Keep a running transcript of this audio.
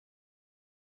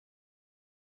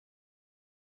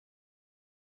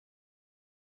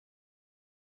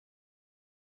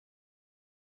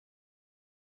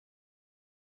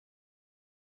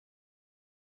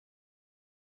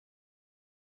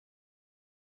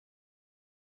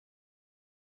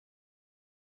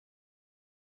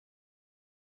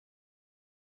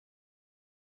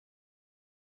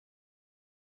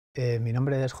Mi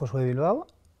nombre es Josué Bilbao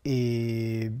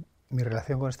y mi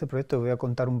relación con este proyecto voy a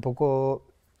contar un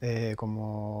poco de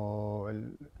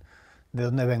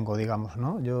dónde vengo, digamos,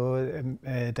 ¿no? Yo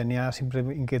tenía siempre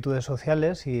inquietudes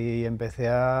sociales y empecé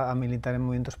a militar en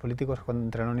movimientos políticos cuando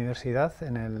entré a la universidad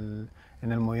en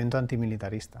el movimiento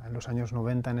antimilitarista. En los años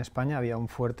 90 en España había un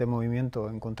fuerte movimiento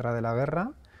en contra de la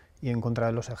guerra y en contra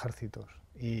de los ejércitos.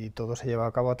 Y todo se llevaba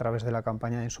a cabo a través de la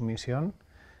campaña de insumisión,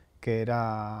 que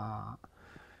era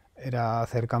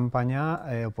hacer campaña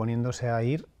oponiéndose a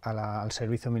ir al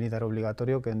servicio militar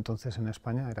obligatorio, que entonces en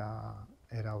España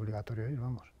era obligatorio ir,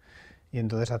 vamos. Y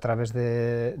entonces a través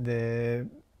de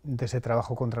ese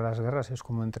trabajo contra las guerras es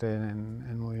como entré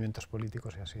en movimientos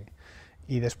políticos y así.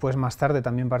 Y después, más tarde,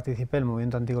 también participé en el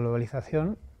movimiento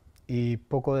antiglobalización, y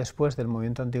poco después del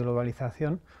movimiento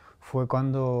antiglobalización fue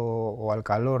cuando, o al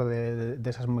calor de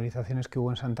esas movilizaciones que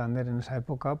hubo en Santander en esa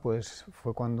época, pues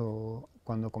fue cuando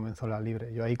comenzó la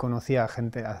Libre. Yo ahí conocí a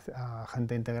gente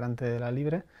integrante de la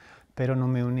Libre, pero no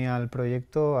me uní al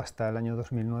proyecto hasta el año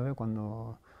 2009,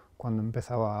 cuando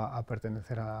empezaba a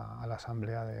pertenecer a la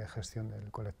asamblea de gestión del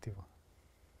colectivo.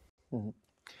 Ujú.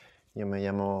 Yo me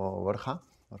llamo Borja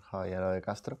Vallarado de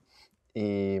Castro,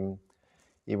 y,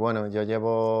 y bueno, yo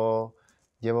llevo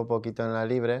poquito en la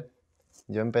Libre.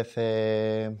 Yo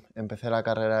empecé la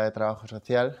carrera de trabajo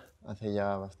social hace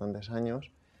ya bastantes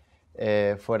años,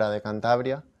 fuera de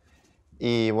Cantabria,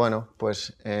 y bueno,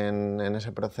 pues en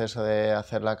ese proceso de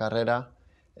hacer la carrera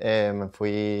me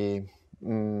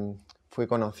mm, fui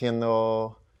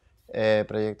conociendo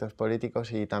proyectos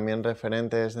políticos y también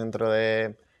referentes dentro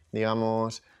de,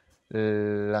 digamos,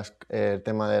 el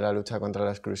tema de la lucha contra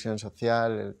la exclusión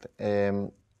social,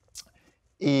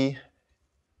 y,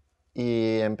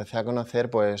 y empecé a conocer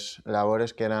pues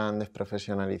labores que eran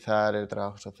desprofesionalizar el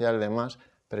trabajo social y demás,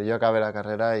 pero yo acabé la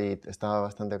carrera y estaba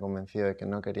bastante convencido de que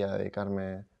no quería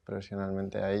dedicarme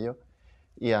profesionalmente a ello,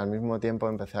 y al mismo tiempo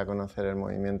empecé a conocer el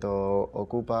movimiento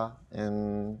Ocupa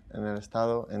en el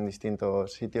Estado, en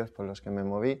distintos sitios por los que me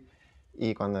moví,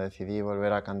 y cuando decidí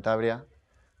volver a Cantabria,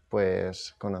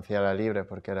 pues conocí a la Libre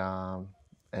porque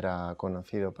era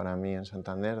conocido para mí en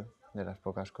Santander, de las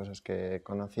pocas cosas que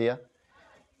conocía,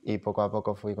 y poco a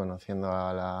poco fui conociendo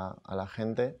a la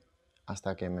gente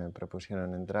hasta que me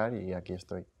propusieron entrar y aquí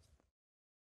estoy.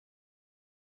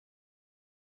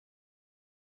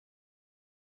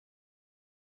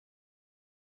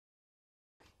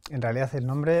 En realidad el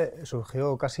nombre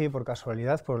surgió casi por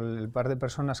casualidad, por el par de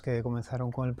personas que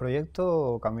comenzaron con el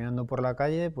proyecto, caminando por la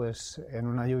calle, pues en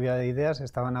una lluvia de ideas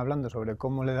estaban hablando sobre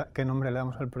qué nombre le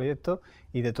damos al proyecto,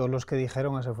 y de todos los que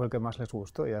dijeron ese fue el que más les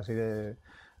gustó, y así de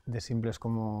simple es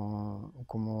como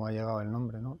ha llegado el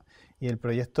nombre, ¿no? Y el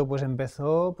proyecto pues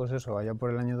empezó, pues eso, allá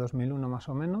por el año 2001 más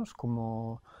o menos,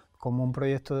 como un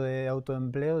proyecto de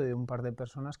autoempleo de un par de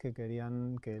personas que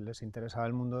les interesaba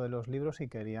el mundo de los libros y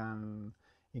querían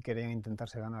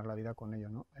intentarse ganar la vida con ello,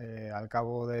 ¿no? Al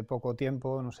cabo de poco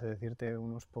tiempo, no sé decirte,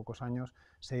 unos pocos años,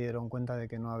 se dieron cuenta de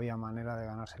que no había manera de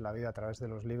ganarse la vida a través de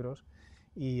los libros,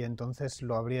 y entonces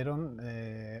lo abrieron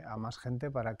a más gente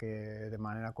para que de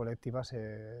manera colectiva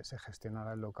se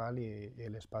gestionara el local y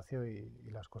el espacio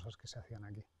y las cosas que se hacían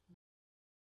aquí.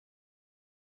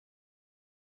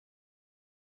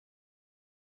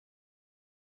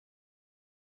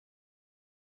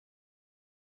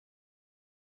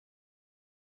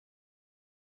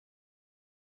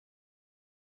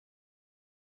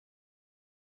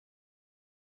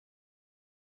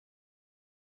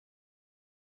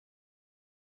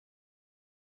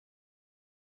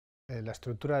 La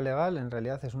estructura legal en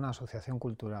realidad es una asociación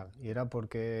cultural, y era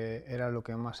porque era lo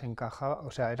que más encajaba,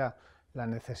 o sea, era la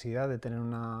necesidad de tener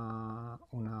una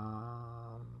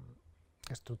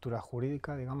estructura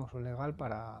jurídica, digamos, o legal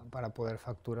para poder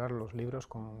facturar los libros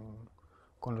con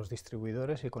los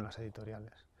distribuidores y con las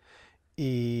editoriales.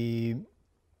 Y,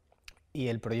 y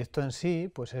el proyecto en sí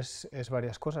pues es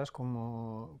varias cosas,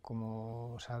 como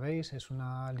sabéis, es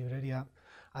una librería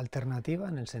alternativa,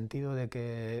 en el sentido de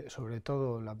que sobre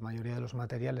todo la mayoría de los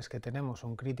materiales que tenemos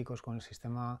son críticos con el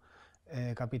sistema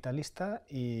capitalista,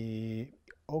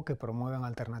 o que promueven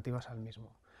alternativas al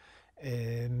mismo.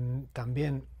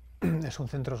 También es un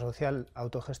centro social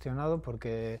autogestionado,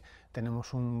 porque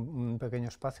tenemos un pequeño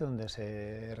espacio donde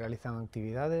se realizan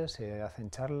actividades, se hacen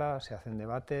charlas, se hacen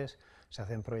debates, se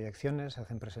hacen proyecciones, se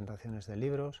hacen presentaciones de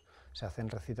libros, se hacen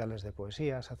recitales de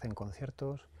poesía, se hacen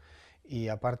conciertos. Y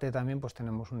aparte también pues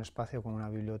tenemos un espacio con una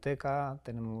biblioteca,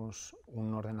 tenemos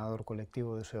un ordenador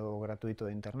colectivo de uso gratuito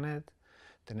de internet,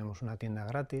 tenemos una tienda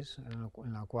gratis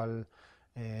en la cual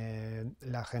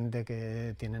La gente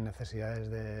que tiene necesidades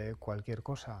de cualquier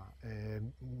cosa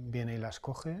viene y las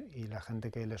coge, y la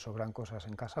gente que le sobran cosas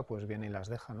en casa pues viene y las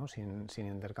deja, ¿no? sin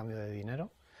intercambio de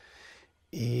dinero.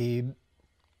 Y,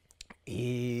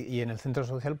 y en el centro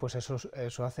social, pues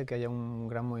eso hace que haya un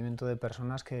gran movimiento de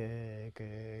personas que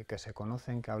se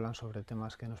conocen, que hablan sobre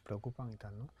temas que nos preocupan y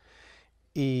tal, ¿no?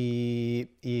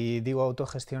 Y digo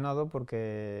autogestionado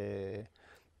porque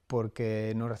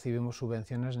no recibimos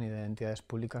subvenciones ni de entidades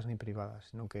públicas ni privadas,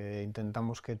 sino que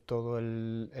intentamos que todo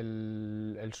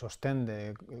el sostén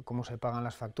de cómo se pagan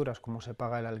las facturas, cómo se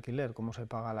paga el alquiler, cómo se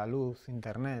paga la luz,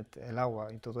 internet, el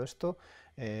agua y todo esto,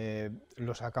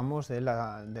 lo sacamos de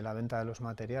la venta de los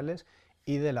materiales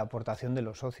y de la aportación de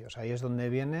los socios. Ahí es donde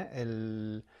viene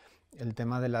el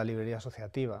tema de la librería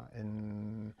asociativa.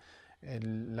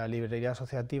 La librería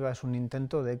asociativa es un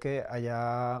intento de que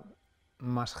haya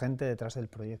más gente detrás del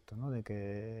proyecto, ¿no? de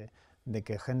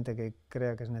que gente que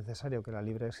crea que es necesario que la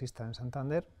Libre exista en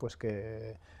Santander, pues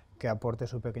que aporte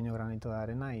su pequeño granito de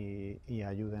arena y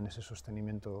ayude en ese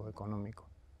sostenimiento económico.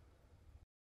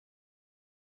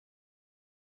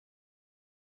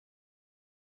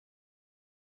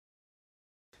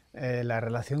 La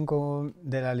relación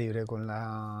de la Libre con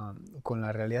la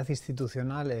realidad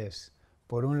institucional es,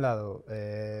 por un lado,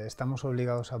 estamos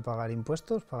obligados a pagar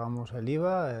impuestos, pagamos el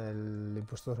IVA, el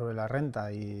impuesto sobre la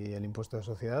renta y el impuesto de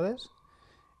sociedades,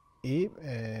 y,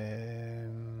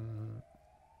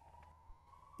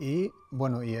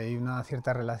 bueno, y hay una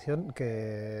cierta relación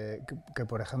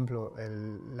por ejemplo,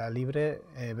 la Libre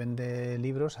vende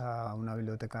libros a una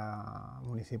biblioteca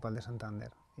municipal de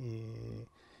Santander, y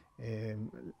eh,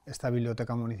 esta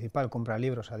biblioteca municipal compra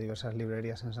libros a diversas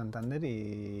librerías en Santander,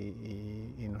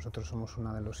 y nosotros somos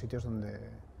uno de los sitios donde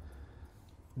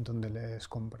les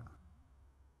compra.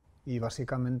 Y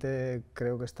básicamente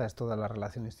creo que esta es toda la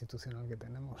relación institucional que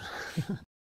tenemos.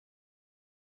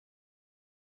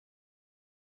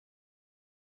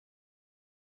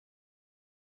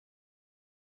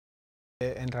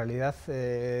 En realidad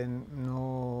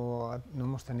no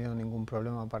hemos tenido ningún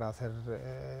problema para hacer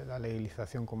la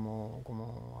legalización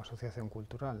como asociación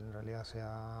cultural. En realidad se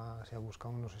ha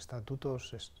buscado unos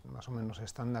estatutos más o menos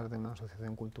estándar de una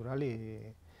asociación cultural,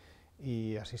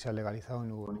 y así se ha legalizado, y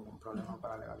no hubo ningún problema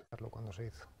para legalizarlo cuando se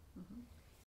hizo.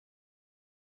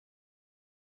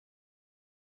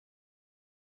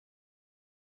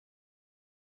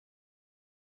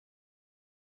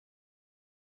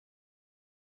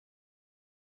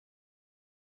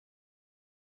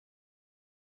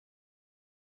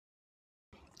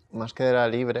 Más que de la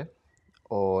Libre,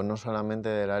 o no solamente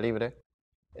de la Libre,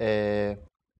 eh,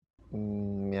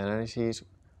 mi análisis,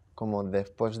 como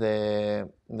después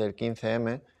del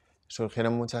 15M,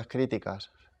 surgieron muchas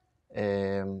críticas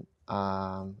eh,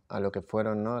 a lo que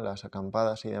fueron, ¿no?, las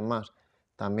acampadas y demás,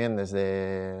 también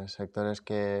desde sectores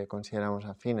que consideramos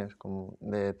afines, como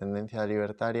de tendencia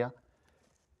libertaria,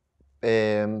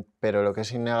 pero lo que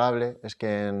es innegable es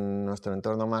que en nuestro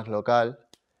entorno más local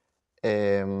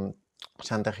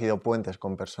se han tejido puentes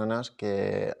con personas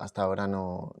que hasta ahora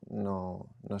no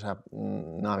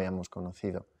habíamos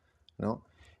conocido, ¿no?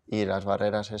 Y las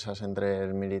barreras esas entre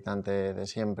el militante de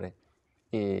siempre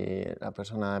y la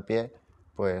persona de a pie,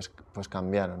 pues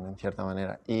cambiaron en cierta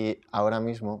manera. Y ahora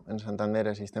mismo en Santander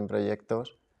existen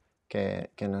proyectos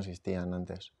que no existían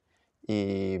antes.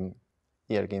 Y,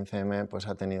 y el 15M pues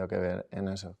ha tenido que ver en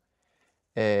eso.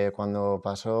 Cuando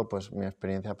pasó, pues mi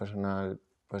experiencia personal,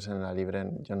 pues en la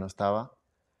Libre yo no estaba,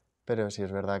 pero sí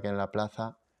es verdad que en la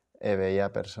plaza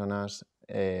veía personas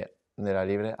de la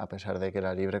Libre, a pesar de que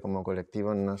la Libre como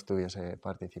colectivo no estuviese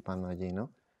participando allí,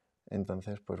 ¿no?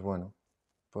 Entonces, pues bueno,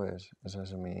 pues esa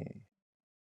es mi...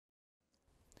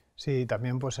 Sí,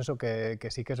 también pues eso, que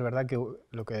sí que es verdad que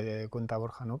lo que cuenta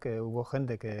Borja, ¿no? Que hubo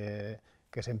gente que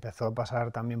se empezó a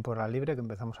pasar también por la Libre, que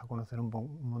empezamos a conocer un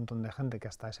montón de gente que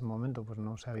hasta ese momento pues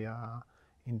no se había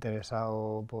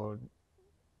interesado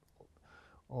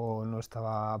o no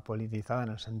estaba politizada en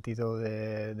el sentido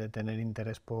de tener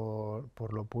interés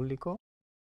por lo público.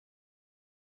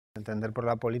 Entender por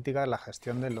la política la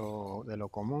gestión de lo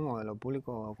común o de lo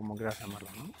público, o como quieras llamarlo,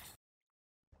 ¿no?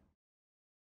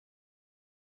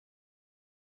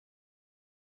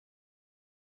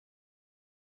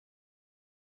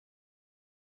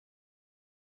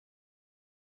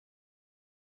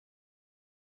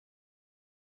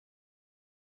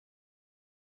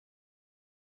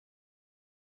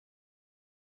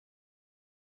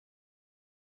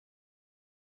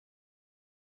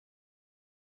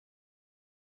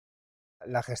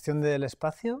 La gestión del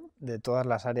espacio, de todas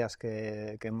las áreas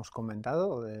que hemos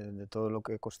comentado, de todo lo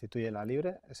que constituye la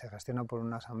Libre, se gestiona por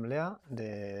una asamblea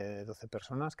de 12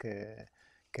 personas que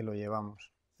lo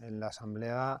llevamos. En la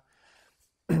asamblea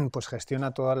pues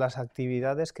gestiona todas las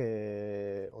actividades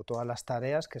o todas las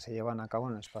tareas que se llevan a cabo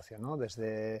en el espacio, ¿no?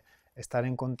 Desde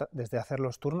desde hacer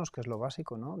los turnos, que es lo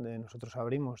básico, ¿no? Nosotros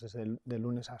abrimos de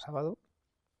lunes a sábado.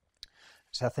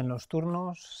 Se hacen los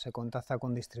turnos, se contacta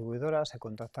con distribuidoras, se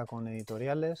contacta con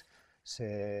editoriales,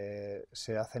 se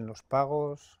hacen los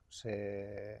pagos,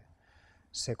 se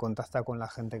contacta con la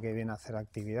gente que viene a hacer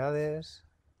actividades,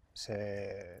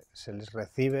 se les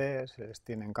recibe, se les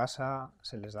tiene en casa,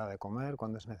 se les da de comer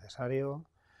cuando es necesario.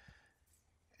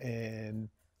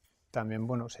 También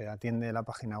bueno, se atiende la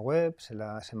página web,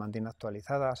 se mantiene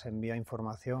actualizada, se envía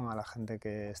información a la gente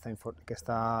que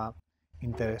está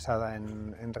interesada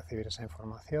en recibir esa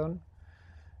información.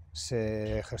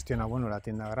 Se gestiona bueno, la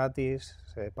tienda gratis,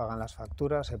 se pagan las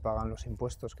facturas, se pagan los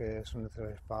impuestos que son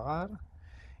necesarios pagar,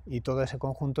 y todo ese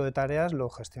conjunto de tareas lo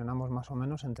gestionamos más o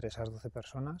menos entre esas 12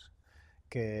 personas,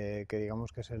 que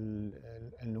digamos que es el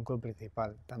núcleo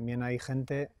principal. También hay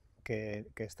gente que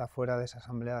está fuera de esa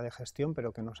asamblea de gestión,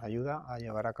 pero que nos ayuda a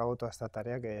llevar a cabo toda esta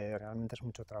tarea, que realmente es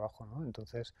mucho trabajo, ¿no?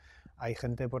 Entonces hay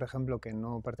gente, por ejemplo, que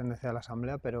no pertenece a la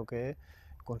asamblea, pero que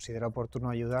considera oportuno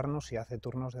ayudarnos y hace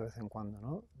turnos de vez en cuando,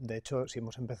 ¿no? De hecho, si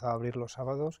hemos empezado a abrir los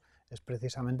sábados es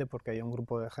precisamente porque hay un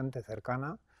grupo de gente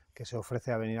cercana que se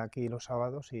ofrece a venir aquí los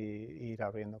sábados y ir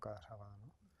abriendo cada sábado,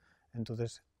 ¿no?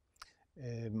 Entonces,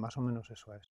 más o menos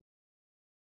eso es.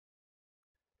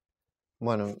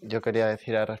 Bueno, yo quería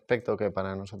decir al respecto que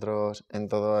para nosotros en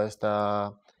todo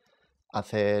esta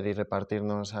hacer y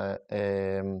repartirnos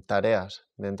tareas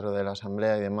dentro de la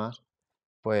asamblea y demás,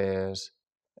 pues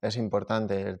es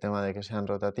importante el tema de que sean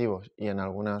rotativos, y en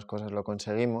algunas cosas lo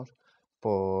conseguimos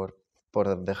por,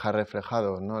 por dejar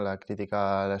reflejado, ¿no?, la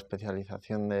crítica a la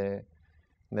especialización de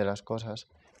las cosas,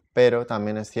 pero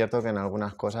también es cierto que en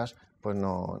algunas cosas pues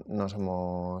no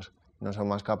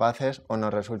somos capaces, o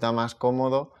nos resulta más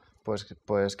cómodo pues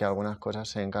que algunas cosas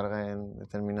se encarguen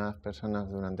determinadas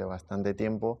personas durante bastante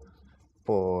tiempo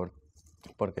por,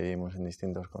 porque vivimos en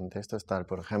distintos contextos. Tal,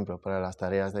 por ejemplo, para las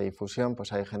tareas de difusión,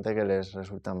 pues hay gente que les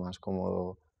resulta más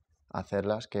cómodo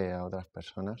hacerlas que a otras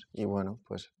personas. Y bueno,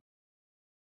 pues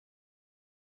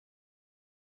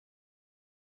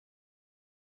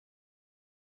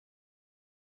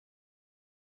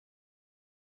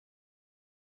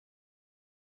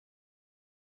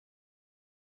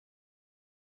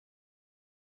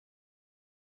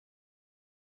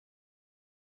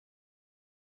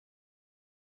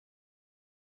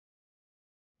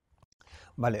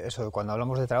Vale, eso, cuando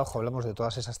hablamos de trabajo hablamos de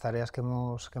todas esas tareas que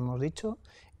hemos dicho,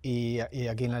 y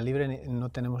aquí en la Libre no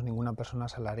tenemos ninguna persona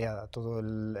asalariada. Todo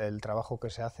el trabajo que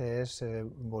se hace es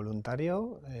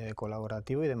voluntario,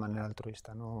 colaborativo y de manera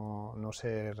altruista. No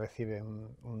se recibe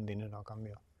un dinero a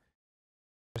cambio.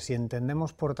 Si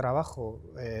entendemos por trabajo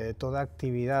toda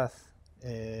actividad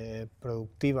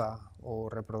productiva o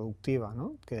reproductiva,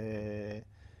 ¿no?, que,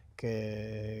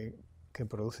 que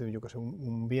produce, yo que sé,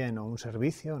 un bien o un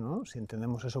servicio, ¿no? Si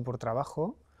entendemos eso por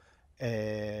trabajo,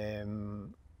 eh,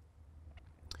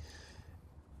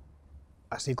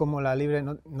 así como la Libre,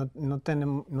 no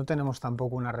tenemos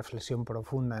tampoco una reflexión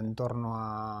profunda en torno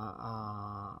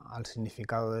al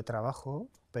significado de trabajo,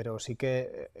 pero sí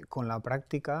que con la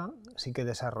práctica sí que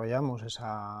desarrollamos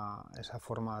esa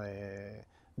forma de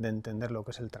entender lo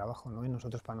que es el trabajo, ¿no? Y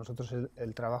para nosotros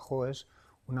el trabajo es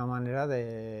una manera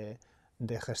de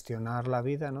gestionar la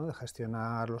vida, ¿no?, de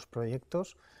gestionar los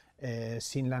proyectos,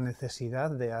 sin la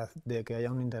necesidad de que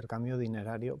haya un intercambio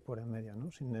dinerario por en medio, ¿no?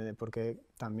 Porque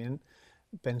también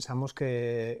pensamos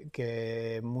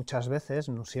que muchas veces,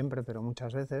 no siempre, pero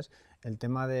muchas veces, el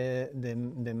tema de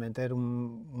meter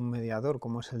un mediador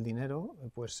como es el dinero,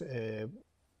 pues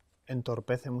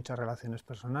entorpece muchas relaciones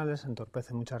personales,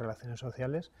 entorpece muchas relaciones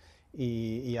sociales,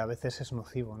 y a veces es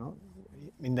nocivo, ¿no?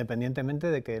 Independientemente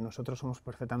de que nosotros somos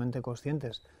perfectamente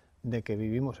conscientes de que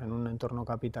vivimos en un entorno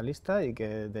capitalista y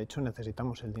que de hecho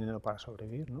necesitamos el dinero para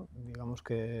sobrevivir, ¿no? Digamos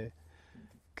que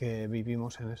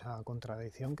vivimos en esa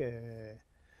contradicción que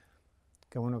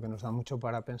bueno, que nos da mucho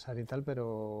para pensar y tal,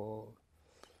 pero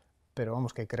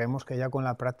vamos, que creemos que ya con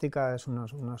la práctica es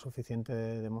una suficiente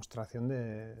demostración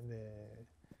de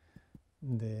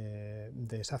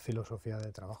esa filosofía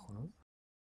de trabajo, ¿no?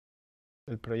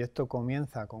 El proyecto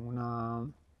comienza como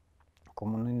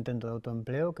un intento de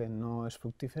autoempleo que no es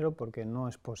fructífero porque no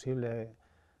es posible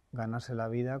ganarse la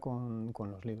vida con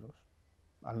los libros.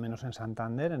 al menos en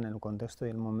Santander, en el contexto y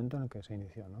el momento en el que se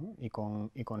inició, ¿no? Y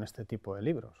con este tipo de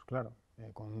libros, claro,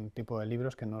 con un tipo de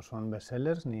libros que no son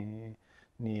bestsellers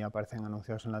ni aparecen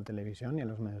anunciados en la televisión ni en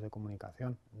los medios de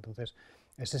comunicación. Entonces,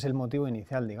 ese es el motivo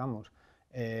inicial, digamos.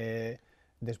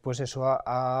 Después eso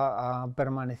ha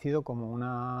permanecido como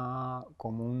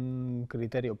un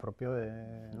criterio propio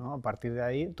 ¿no? A partir de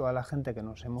ahí, toda la gente que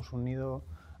nos hemos unido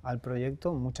al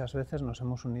proyecto, muchas veces nos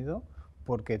hemos unido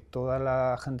porque toda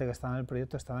la gente que estaba en el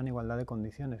proyecto estaba en igualdad de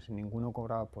condiciones y ninguno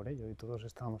cobraba por ello y todos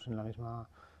estábamos en la misma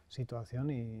situación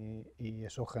y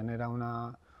eso genera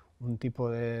un tipo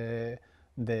de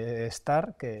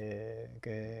estar que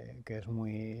es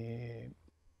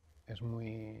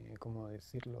muy, ¿cómo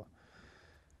decirlo?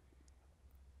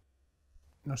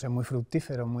 No sé, muy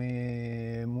fructífero,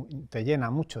 te llena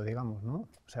mucho, digamos, ¿no? O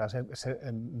sea,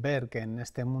 ver que en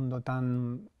este mundo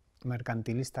tan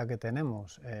mercantilista que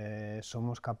tenemos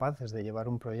somos capaces de llevar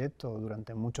un proyecto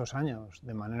durante muchos años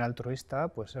de manera altruista,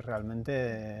 pues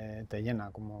realmente te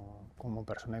llena como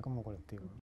persona y como colectivo.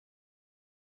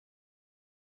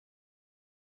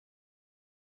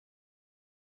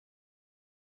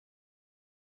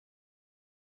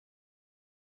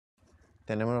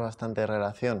 Tenemos bastante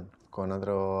relación con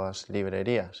otras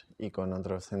librerías y con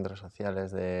otros centros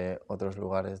sociales de otros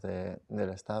lugares del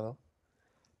Estado,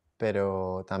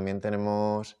 pero también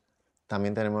tenemos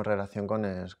relación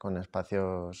con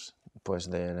espacios pues,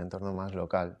 del entorno más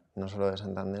local, no solo de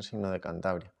Santander, sino de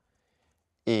Cantabria.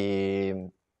 Y,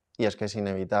 y es que es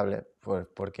inevitable, pues,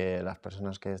 porque las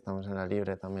personas que estamos en la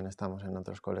Libre también estamos en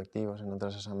otros colectivos, en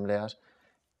otras asambleas,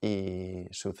 y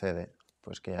sucede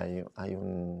pues, que hay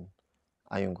un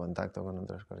contacto con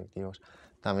otros colectivos.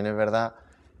 También es verdad,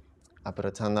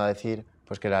 aprovechando a decir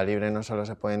pues que la Libre no solo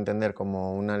se puede entender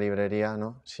como una librería,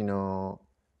 ¿no? sino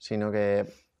que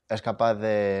es capaz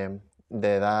de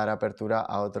dar apertura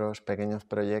a otros pequeños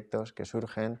proyectos que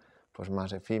surgen, pues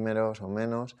más efímeros o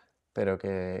menos, pero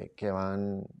que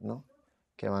van, ¿no?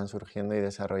 que van surgiendo y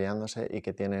desarrollándose y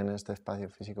que tienen este espacio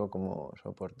físico como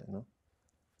soporte, ¿no?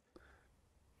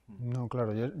 No,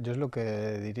 claro, yo es lo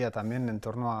que diría también en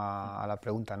torno a la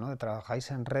pregunta, ¿no? ¿Trabajáis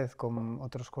en red con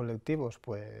otros colectivos?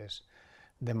 Pues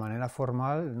de manera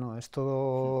formal, no, es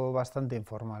todo bastante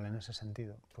informal en ese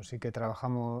sentido. Pues sí que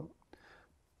trabajamos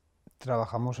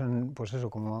en, pues eso,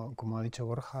 como ha dicho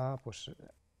Borja, pues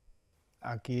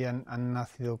aquí han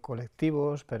nacido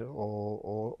colectivos, pero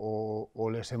o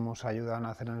les hemos ayudado a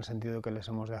nacer en el sentido de que les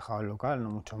hemos dejado el local,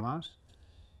 no mucho más.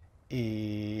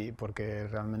 Y porque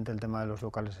realmente el tema de los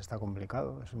locales está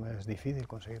complicado, es difícil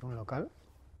conseguir un local.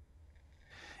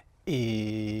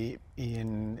 Y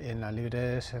en la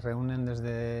Libre se reúnen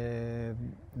desde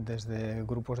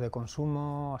grupos de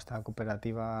consumo hasta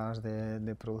cooperativas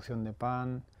de producción de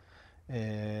pan,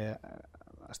 eh,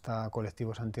 hasta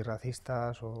colectivos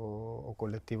antirracistas o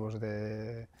colectivos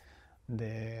de,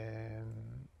 de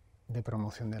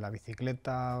promoción de la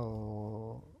bicicleta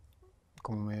o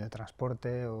como medio de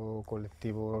transporte o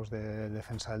colectivos de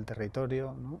defensa del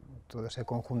territorio, ¿no? Todo ese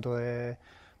conjunto de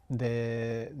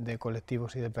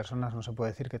colectivos y de personas no se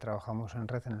puede decir que trabajamos en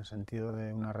red en el sentido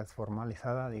de una red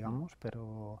formalizada, digamos,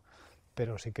 pero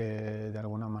sí que de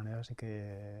alguna manera sí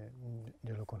que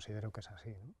yo lo considero que es así,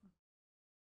 ¿no?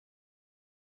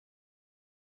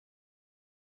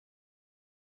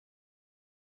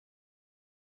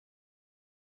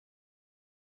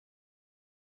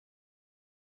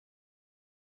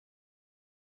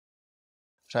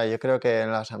 O sea, yo creo que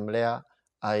en la asamblea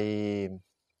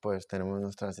pues tenemos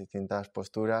nuestras distintas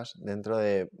posturas dentro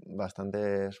de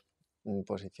bastantes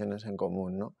posiciones en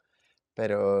común, ¿no?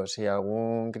 Pero si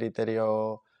algún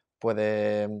criterio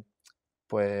puede,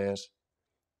 pues,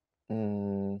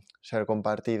 ser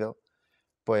compartido,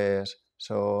 pues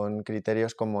son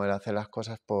criterios como el hacer las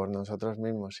cosas por nosotros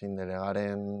mismos sin delegar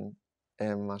en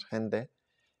más gente,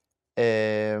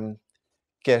 em,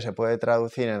 que se puede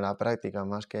traducir en la práctica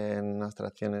más que en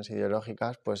abstracciones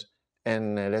ideológicas, pues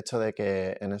en el hecho de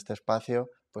que en este espacio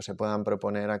pues se puedan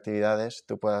proponer actividades,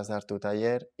 tú puedas dar tu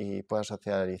taller y puedas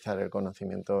socializar el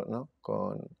conocimiento, ¿no?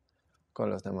 con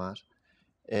los demás.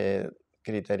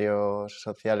 Criterios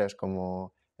sociales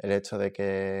como el hecho de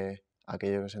que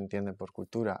aquello que se entiende por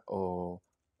cultura o,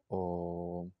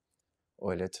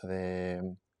 o el hecho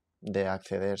de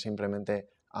acceder simplemente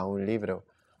a un libro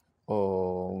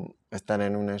o estar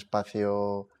en un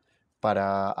espacio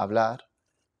para hablar,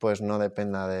 pues no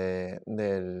dependa de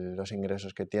los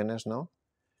ingresos que tienes, ¿no?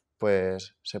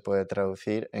 Pues se puede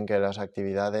traducir en que las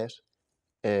actividades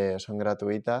son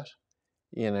gratuitas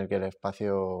y en el que el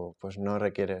espacio pues no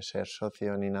requiere ser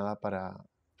socio ni nada para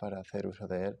hacer uso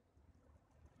de él.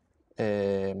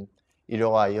 Eh, y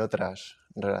luego hay otras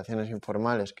relaciones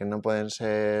informales que no pueden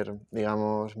ser,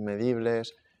 digamos,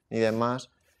 medibles ni demás,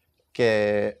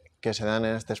 que se dan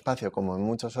en este espacio como en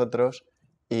muchos otros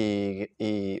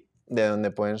y de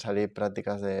donde pueden salir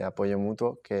prácticas de apoyo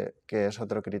mutuo, que es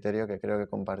otro criterio que creo que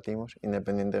compartimos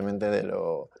independientemente de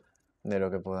lo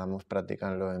que podamos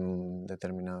practicarlo en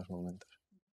determinados momentos.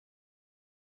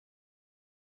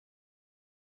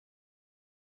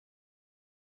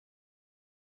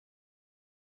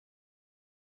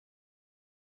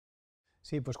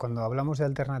 Sí, pues cuando hablamos de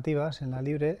alternativas en la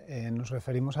Libre nos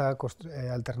referimos a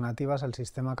alternativas al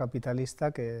sistema capitalista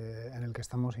en el que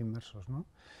estamos inmersos, ¿no?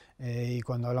 Y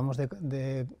cuando hablamos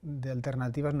de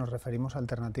alternativas nos referimos a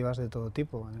alternativas de todo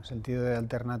tipo, en el sentido de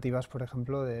alternativas, por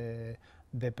ejemplo, de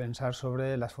pensar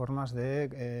sobre las formas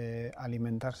de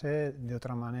alimentarse de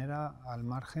otra manera al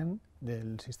margen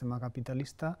del sistema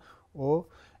capitalista o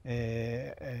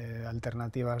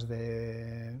alternativas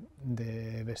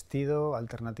de vestido,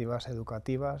 alternativas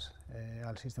educativas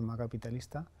al sistema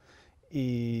capitalista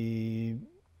y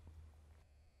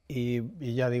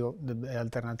ya digo,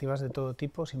 alternativas de todo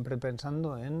tipo, siempre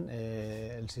pensando en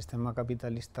el sistema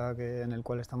capitalista en el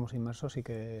cual estamos inmersos y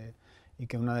que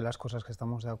una de las cosas que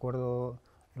estamos de acuerdo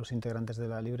los integrantes de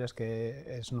la Libre es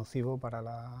que es nocivo para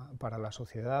la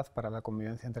sociedad, para la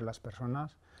convivencia entre las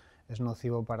personas, es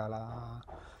nocivo para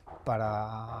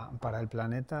el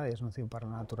planeta, es nocivo para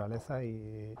la naturaleza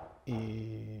y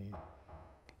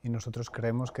nosotros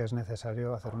creemos que es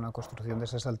necesario hacer una construcción de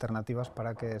esas alternativas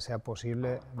para que sea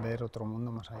posible ver otro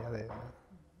mundo más allá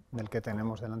del que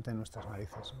tenemos delante de nuestras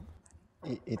narices, ¿no?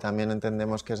 Y también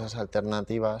entendemos que esas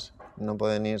alternativas no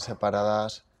pueden ir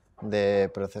separadas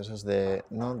de procesos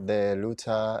 ¿no? de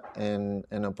lucha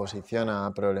en oposición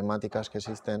a problemáticas que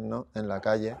existen, ¿no? en la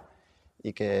calle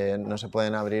y que no se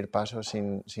pueden abrir pasos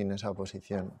sin esa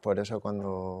oposición. Por eso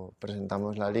cuando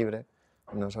presentamos la Libre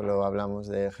no solo hablamos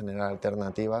de generar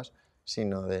alternativas,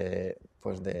 sino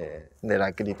pues de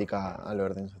la crítica al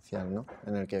orden social, ¿no?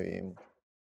 en el que vivimos.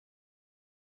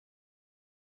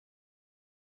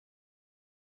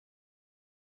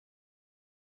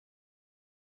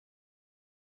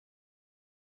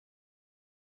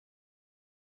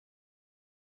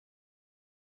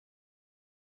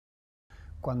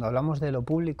 Cuando hablamos de lo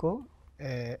público,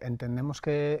 entendemos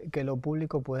que lo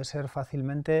público puede ser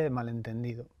fácilmente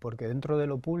malentendido, porque dentro de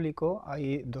lo público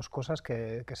hay dos cosas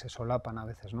que se solapan a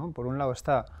veces, ¿no? Por un lado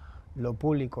está lo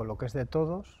público, lo que es de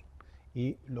todos,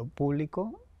 y lo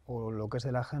público, o lo que es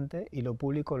de la gente, y lo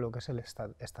público, lo que es el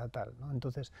estatal, ¿no?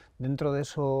 Entonces, dentro de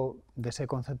ese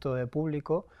concepto de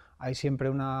público, hay siempre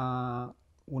en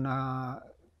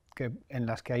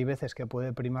las que hay veces que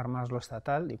puede primar más lo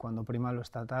estatal, y cuando prima lo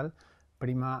estatal,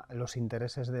 prima los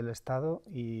intereses del Estado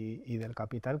y del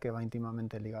capital, que va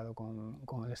íntimamente ligado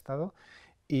con el Estado,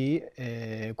 y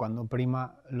cuando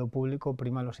prima lo público,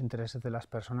 prima los intereses de las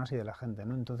personas y de la gente,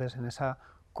 ¿no? Entonces, en esa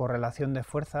correlación de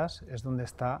fuerzas es donde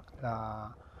está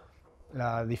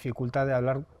la dificultad de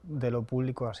hablar de lo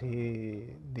público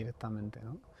así directamente,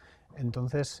 ¿no?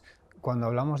 Entonces, cuando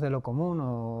hablamos de lo común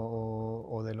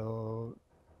o de lo...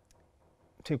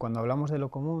 Sí, cuando hablamos de lo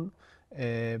común,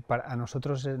 a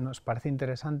nosotros nos parece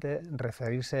interesante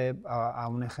referirse a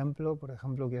un ejemplo, por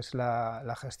ejemplo, que es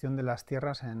la gestión de las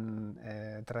tierras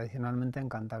tradicionalmente en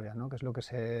Cantabria, ¿no? Que es lo que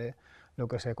se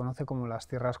conoce como las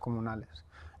tierras comunales.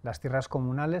 Las tierras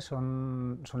comunales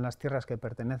son las tierras que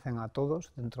pertenecen a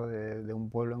todos dentro de un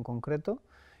pueblo en concreto,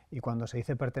 y cuando se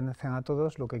dice pertenecen a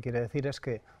todos, lo que quiere decir es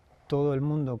que todo el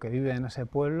mundo que vive en ese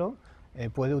pueblo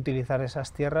puede utilizar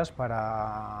esas tierras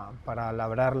para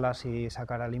labrarlas y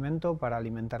sacar alimento, para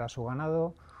alimentar a su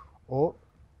ganado o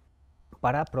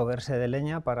para proveerse de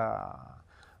leña para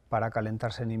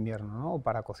calentarse en invierno, ¿no? O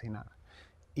para cocinar.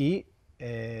 Y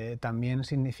también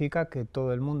significa que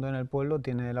todo el mundo en el pueblo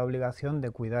tiene la obligación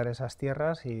de cuidar esas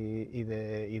tierras y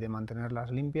de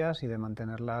mantenerlas limpias y de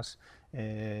mantenerlas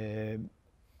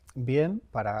bien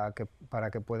para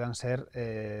que puedan ser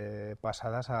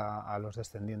pasadas a los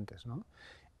descendientes, ¿no?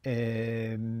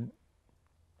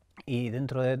 Y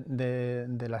dentro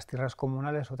de las tierras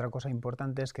comunales, otra cosa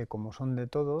importante es que como son de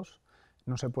todos,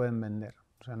 no se pueden vender.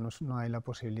 O sea, no hay la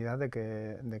posibilidad de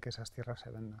que esas tierras se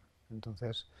vendan.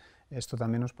 Entonces, esto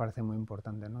también nos parece muy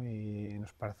importante, ¿no? Y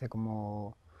nos parece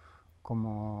como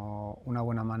una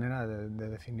buena manera de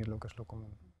definir lo que es lo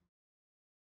común.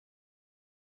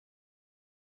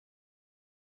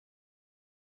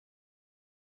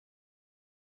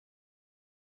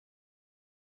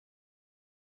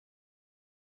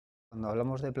 Cuando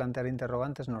hablamos de plantear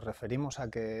interrogantes nos referimos a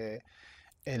que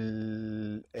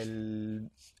el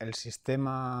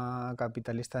sistema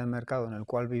capitalista de mercado en el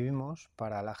cual vivimos,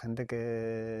 para la gente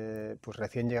que pues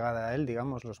recién llegada a él,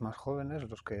 digamos, los más jóvenes,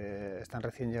 los que están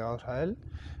recién llegados a él,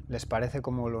 les parece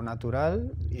como lo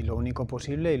natural y lo único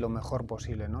posible y lo mejor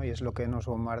posible, ¿no? Y es lo que nos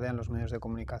bombardean los medios de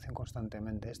comunicación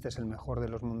constantemente. Este es el mejor de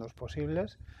los mundos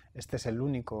posibles, este es el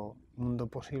único mundo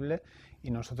posible,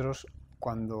 y nosotros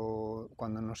cuando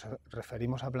nos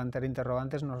referimos a plantear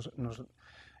interrogantes nos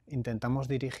intentamos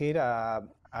dirigir a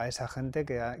esa gente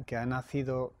que ha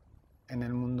nacido en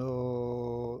el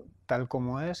mundo tal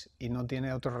como es y no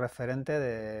tiene otro referente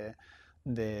de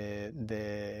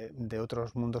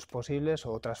otros mundos posibles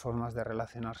o otras formas de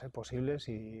relacionarse posibles,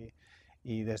 y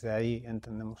desde ahí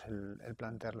entendemos el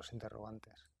plantear los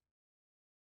interrogantes.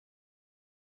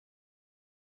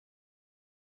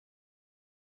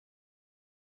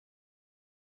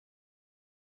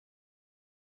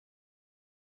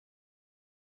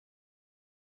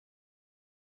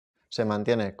 Se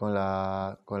mantiene con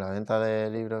la venta de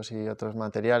libros y otros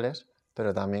materiales,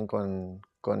 pero también con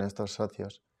estos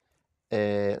socios.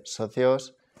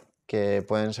 Socios que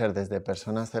pueden ser desde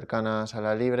personas cercanas a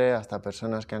la Libre hasta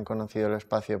personas que han conocido el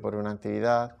espacio por una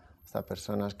actividad, hasta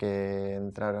personas que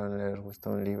entraron, les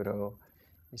gustó un libro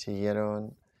y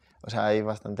siguieron. O sea, hay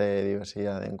bastante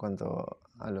diversidad en cuanto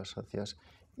a los socios.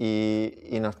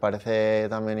 Y nos parece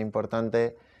también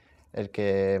importante el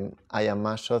que haya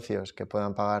más socios que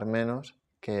puedan pagar menos,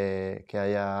 que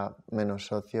haya menos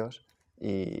socios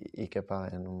y que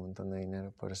paguen un montón de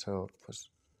dinero. Por eso,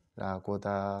 pues, la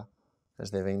cuota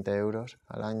es de 20 euros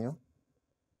al año.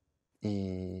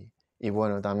 Y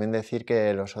bueno, también decir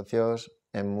que los socios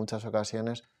en muchas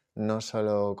ocasiones no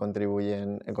solo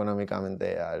contribuyen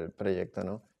económicamente al proyecto,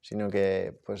 ¿no? Sino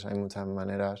que pues hay muchas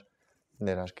maneras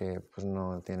de las que pues,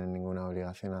 no tienen ninguna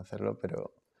obligación a hacerlo,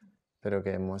 pero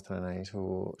que muestran ahí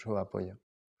su apoyo.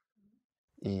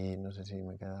 Y no sé si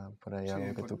me queda por ahí Sí,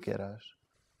 algo que tú quieras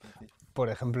decir. por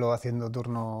ejemplo, haciendo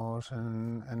turnos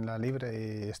en la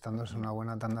Libre y estándose una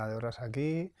buena tanda de horas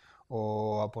aquí,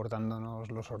 o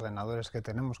aportándonos los ordenadores que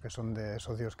tenemos, que son de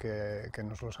socios que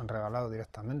nos los han regalado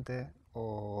directamente,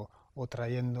 o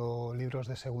trayendo libros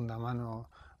de segunda mano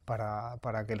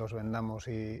para que los vendamos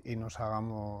y nos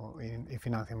hagamos y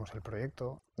financiemos el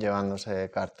proyecto.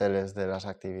 Llevándose carteles de las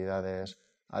actividades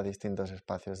a distintos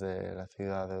espacios de la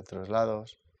ciudad de otros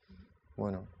lados.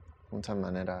 Bueno, muchas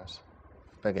maneras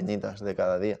pequeñitas de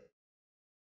cada día.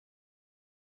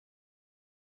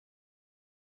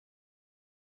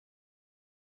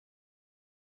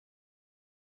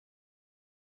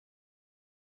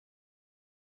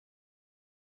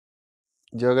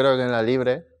 Yo creo que en la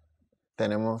Libre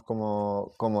tenemos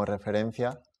como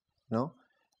referencia, ¿no?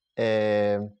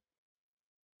 Eh,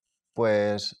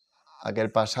 pues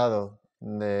aquel pasado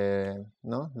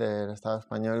 ¿no? Del Estado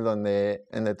español donde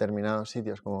en determinados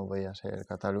sitios, como podía ser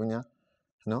Cataluña,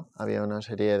 ¿no? Había una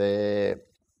serie de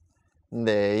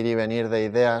ir y venir de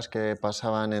ideas que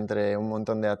pasaban entre un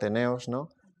montón de ateneos, ¿no?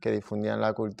 Que difundían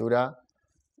la cultura,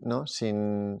 ¿no?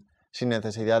 Sin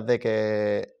necesidad de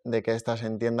que ésta se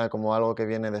entienda como algo que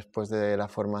viene después de la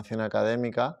formación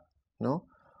académica, ¿no?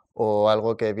 O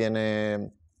algo que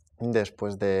viene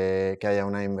después de que haya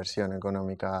una inversión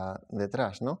económica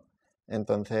detrás, ¿no?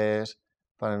 Entonces,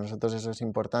 para nosotros eso es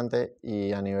importante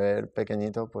y a nivel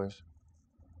pequeñito, pues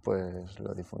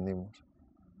lo difundimos.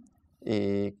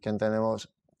 Y que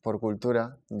entendemos por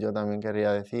cultura, yo también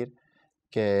quería decir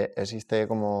que existe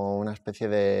como una especie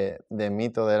de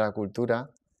mito de la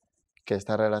cultura que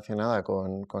está relacionada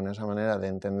con esa manera de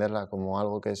entenderla como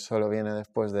algo que solo viene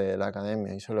después de la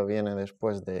academia y solo viene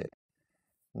después de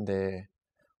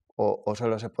o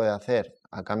solo se puede hacer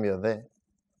a cambio de,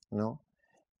 ¿no?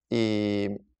 Y,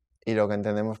 y lo que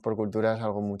entendemos por cultura es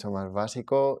algo mucho más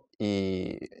básico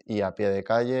y a pie de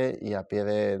calle y a pie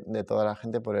de toda la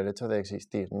gente por el hecho de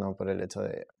existir, no por el hecho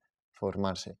de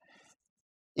formarse.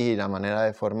 Y la manera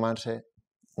de formarse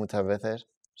muchas veces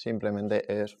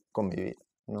simplemente es convivir,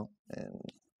 ¿no?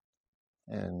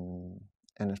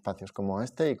 En espacios como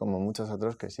este y como muchos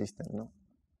otros que existen, ¿no?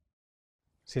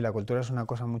 Sí, la cultura es una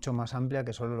cosa mucho más amplia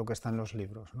que solo lo que está en los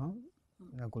libros, ¿no?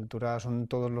 La cultura son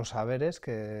todos los saberes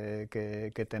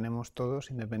que tenemos todos,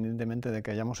 independientemente de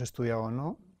que hayamos estudiado o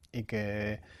no, y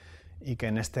que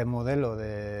en este modelo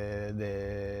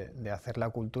de hacer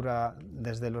la cultura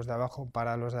desde los de abajo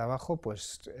para los de abajo,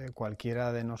 pues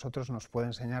cualquiera de nosotros nos puede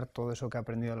enseñar todo eso que ha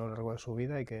aprendido a lo largo de su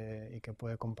vida y que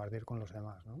puede compartir con los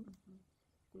demás, ¿no?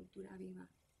 Cultura viva,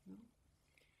 ¿no?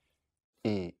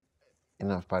 Y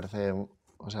nos parece,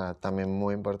 o sea, también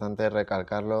muy importante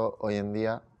recalcarlo hoy en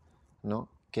día, ¿no?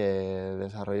 Que el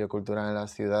desarrollo cultural en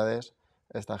las ciudades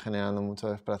está generando mucho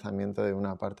desplazamiento de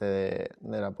una parte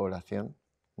de la población,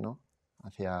 ¿no?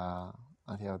 hacia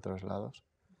otros lados,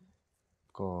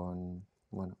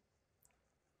 bueno,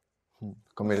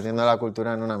 convirtiendo la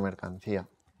cultura en una mercancía.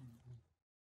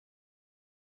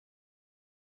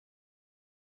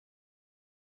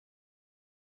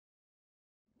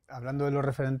 Hablando de los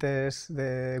referentes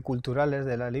culturales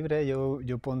de la Libre,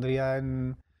 yo pondría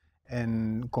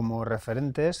como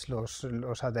referentes los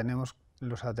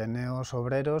Ateneos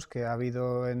obreros que ha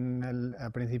habido a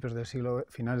principios del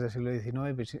finales del siglo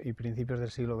XIX y principios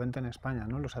del siglo XX en España,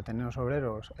 ¿no? Los Ateneos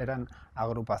obreros eran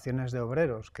agrupaciones de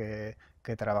obreros que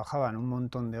trabajaban un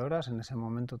montón de horas. En ese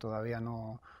momento todavía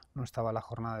no estaba la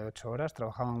jornada de 8 horas,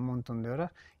 trabajaban un montón de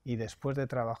horas y después de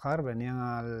trabajar venían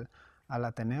al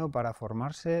Ateneo para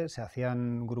formarse, se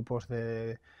hacían grupos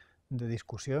de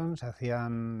discusión, se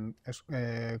hacían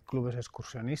clubes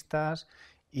excursionistas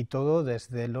y todo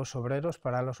desde los obreros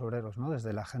para los obreros, ¿no?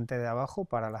 Desde la gente de abajo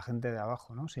para la gente de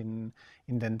abajo, ¿no?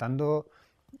 Intentando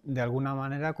de alguna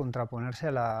manera contraponerse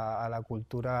a la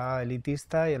cultura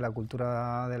elitista y a la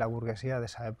cultura de la burguesía de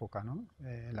esa época, ¿no?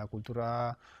 La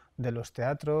cultura de los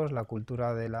teatros, la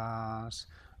cultura de las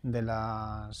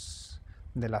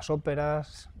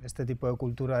óperas, este tipo de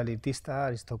cultura elitista,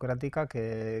 aristocrática,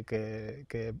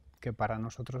 que para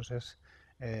nosotros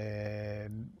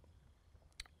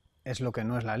es lo que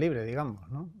no es la Libre, digamos,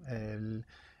 ¿no?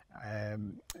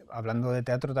 Hablando de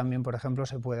teatro también, por ejemplo,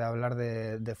 se puede hablar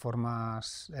de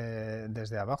formas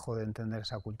desde abajo de entender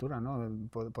esa cultura, ¿no?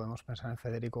 Podemos pensar en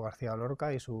Federico García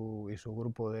Lorca y su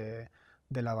grupo de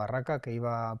la barraca, que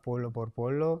iba pueblo por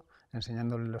pueblo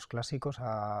enseñándole los clásicos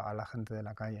a la gente de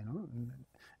la calle, ¿no?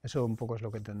 Eso un poco es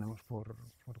lo que entendemos por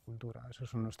cultura,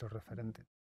 esos son nuestros referentes.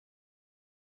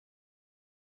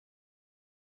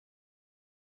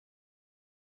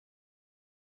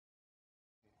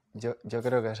 Yo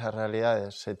creo que esas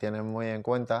realidades se tienen muy en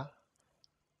cuenta.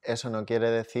 Eso no quiere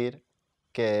decir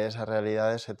que esas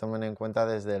realidades se tomen en cuenta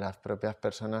desde las propias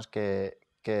personas que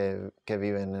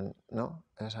viven ¿no?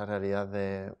 Esa realidad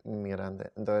de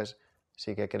inmigrante. Entonces,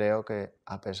 sí que creo que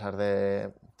a pesar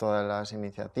de todas las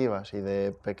iniciativas y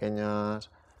de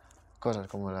pequeñas cosas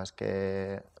como las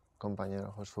que el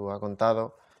compañero Josué ha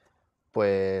contado,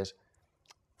 pues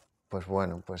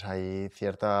bueno, pues hay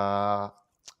cierta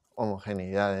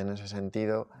homogeneidad en ese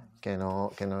sentido que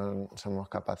no somos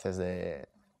capaces de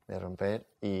romper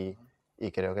y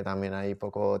creo que también hay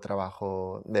poco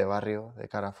trabajo de barrio de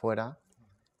cara afuera,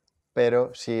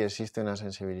 pero sí existe una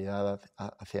sensibilidad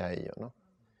hacia ello, ¿no?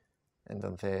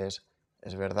 Entonces,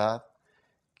 es verdad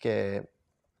que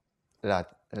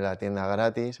la tienda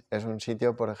gratis es un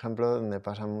sitio, por ejemplo, donde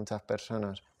pasan muchas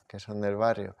personas que son del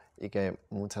barrio y que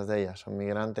muchas de ellas son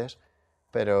migrantes,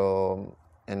 pero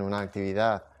en una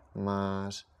actividad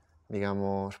más,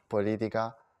 digamos,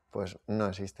 política, pues no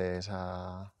existe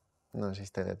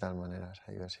de tal manera esa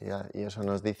diversidad. Y eso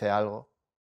nos dice algo.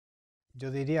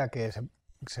 Yo diría que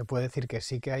se puede decir que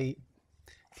sí que hay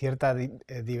cierta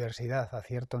diversidad a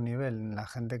cierto nivel en la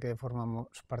gente que formamos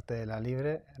parte de la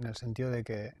Libre, en el sentido de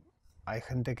que hay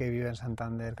gente que vive en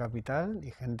Santander capital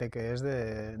y gente que es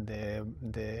de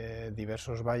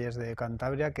diversos valles de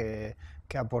Cantabria que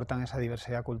aportan esa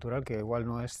diversidad cultural que igual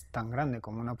no es tan grande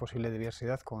como una posible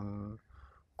diversidad con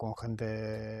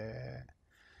gente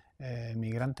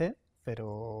migrante,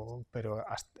 pero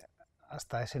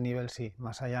hasta ese nivel sí,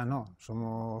 más allá no,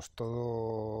 somos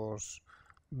todos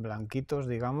blanquitos,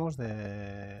 digamos,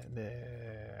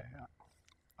 de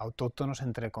autóctonos,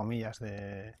 entre comillas,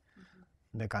 de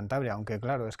Cantabria, aunque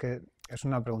claro, es que es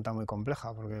una pregunta muy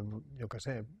compleja, porque yo qué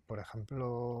sé, por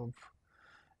ejemplo,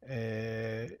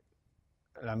 eh,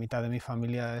 la mitad de mi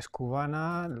familia es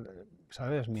cubana,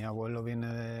 ¿sabes? Mi abuelo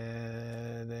viene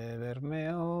de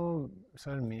Bermeo,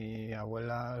 ¿sabes?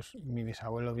 Mi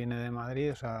bisabuelo viene de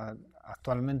Madrid, o sea,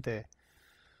 actualmente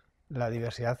la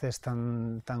diversidad es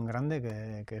tan grande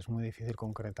que es muy difícil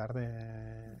concretar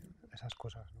de esas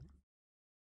cosas, ¿no?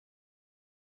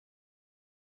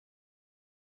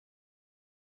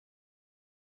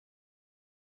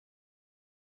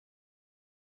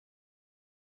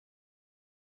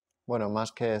 Bueno,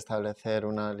 más que establecer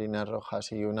unas líneas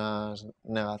rojas y unas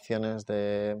negaciones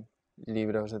de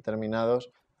libros determinados,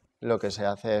 lo que se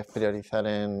hace es priorizar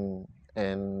en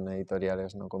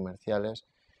editoriales no comerciales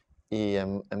y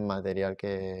en material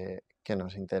que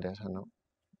nos interesa, ¿no?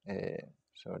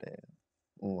 Sobre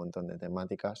un montón de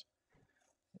temáticas.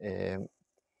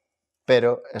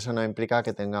 Pero eso no implica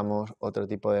que tengamos otro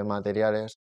tipo de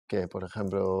materiales que, por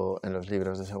ejemplo, en los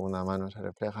libros de segunda mano se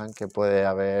reflejan, que puede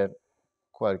haber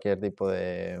cualquier tipo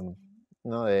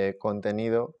 ¿no? de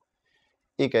contenido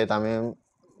y que también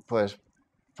pues,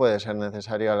 puede ser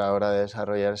necesario a la hora de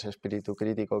desarrollar ese espíritu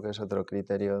crítico, que es otro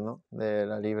criterio, ¿no?, de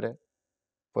la Libre,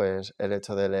 pues el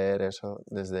hecho de leer eso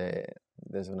desde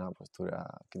una postura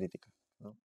crítica,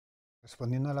 ¿no?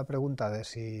 Respondiendo a la pregunta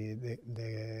de,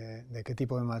 de qué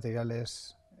tipo de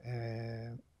materiales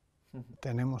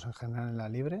tenemos en general en la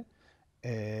Libre,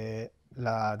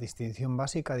 la distinción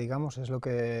básica, digamos, es lo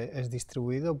que es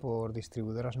distribuido por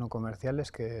distribuidoras no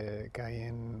comerciales que hay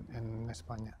en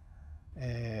España.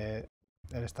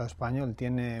 El Estado español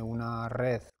tiene una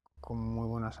red con muy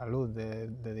buena salud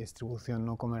de distribución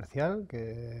no comercial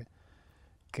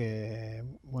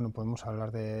bueno, podemos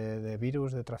hablar de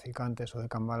virus, de traficantes o de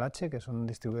cambalache, que son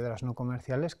distribuidoras no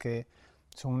comerciales, que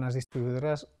son unas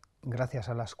distribuidoras gracias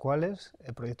a las cuales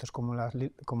proyectos como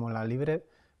la Libre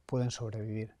pueden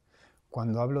sobrevivir.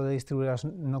 Cuando hablo de distribuidoras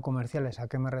no comerciales, ¿a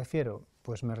qué me refiero?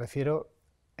 Pues me refiero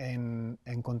en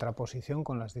contraposición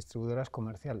con las distribuidoras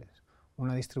comerciales.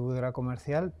 Una distribuidora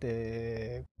comercial,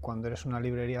 cuando eres una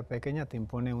librería pequeña, te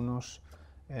impone unos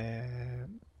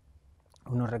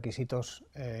requisitos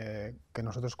que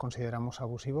nosotros consideramos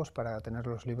abusivos para tener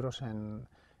los libros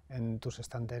en tus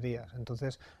estanterías.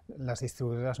 Entonces, las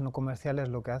distribuidoras no comerciales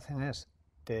lo que hacen es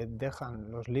te dejan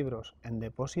los libros en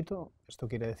depósito, esto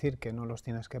quiere decir que no los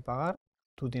tienes que pagar,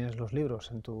 tú tienes los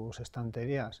libros en tus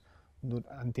estanterías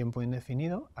en tiempo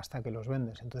indefinido hasta que los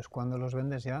vendes. Entonces, cuando los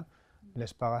vendes ya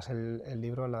les pagas el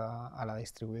libro a la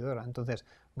distribuidora. Entonces,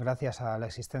 gracias a la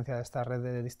existencia de esta red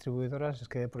de distribuidoras es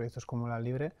que proyectos como la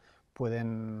Libre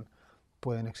pueden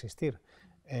existir.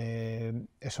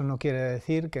 Eso no quiere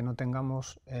decir que no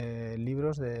tengamos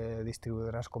libros de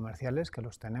distribuidoras comerciales, que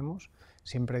los tenemos,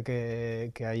 siempre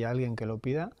que haya alguien que lo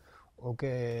pida o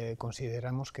que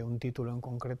consideramos que un título en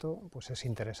concreto pues es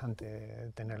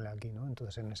interesante tenerle aquí, ¿no?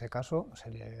 Entonces, en ese caso,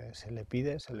 se le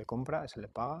pide, se le compra, se le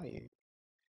paga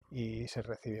y se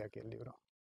recibe aquí el libro.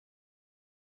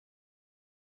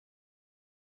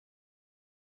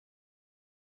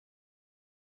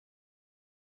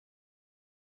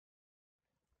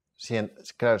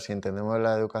 Claro, si entendemos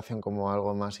la educación como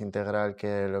algo más integral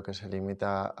que lo que se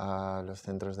limita a los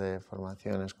centros de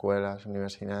formación, escuelas,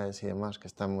 universidades y demás, que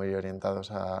están muy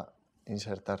orientados a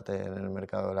insertarte en el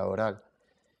mercado laboral,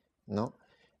 ¿no?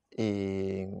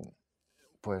 Y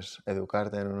pues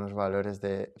educarte en unos valores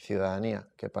de ciudadanía,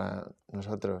 que para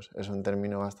nosotros es un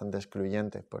término bastante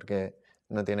excluyente porque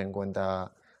no tiene en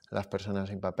cuenta las personas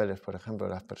sin papeles, por ejemplo,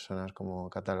 las personas como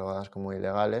catalogadas como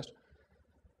ilegales,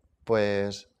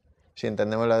 pues si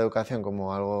entendemos la educación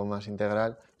como algo más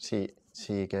integral, sí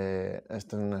que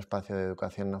esto es un espacio de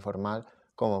educación no formal,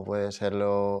 como puede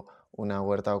serlo una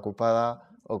huerta ocupada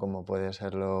o como puede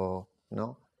serlo,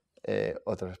 ¿no?,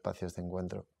 otros espacios de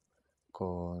encuentro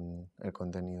con el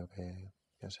contenido que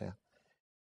sea.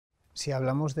 Si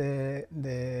hablamos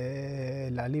de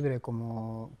la Libre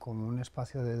como un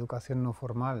espacio de educación no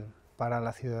formal para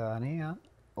la ciudadanía,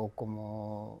 o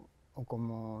como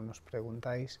nos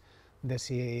preguntáis de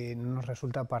si no nos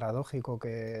resulta paradójico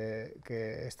que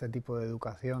este tipo de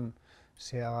educación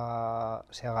se haga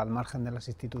al margen de las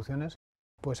instituciones,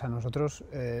 pues a nosotros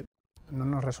no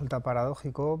nos resulta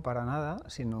paradójico para nada,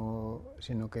 sino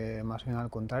que más bien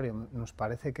al contrario, nos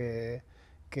parece que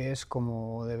es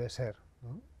como debe ser,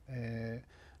 ¿no? Eh,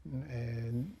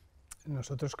 eh,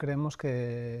 nosotros creemos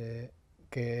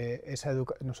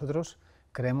nosotros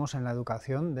creemos en la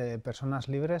educación de personas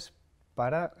libres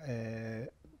para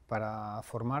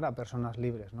formar a personas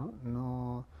libres, ¿no?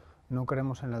 No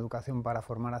creemos en la educación para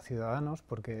formar a ciudadanos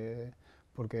porque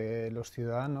los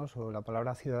ciudadanos o la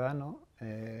palabra ciudadano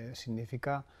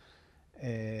significa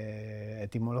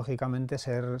etimológicamente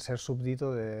ser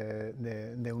súbdito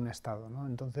de un Estado, ¿no?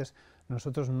 Entonces,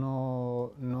 nosotros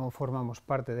no formamos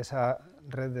parte de esa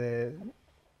red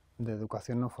de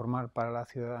educación no formal para la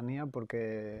ciudadanía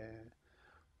porque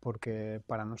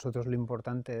para nosotros lo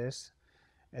importante es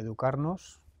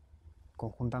educarnos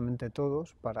conjuntamente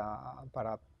todos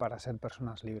para ser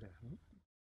personas libres, ¿no?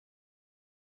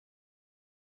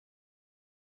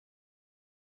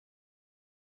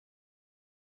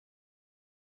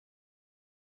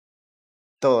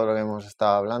 Todo lo que hemos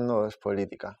estado hablando es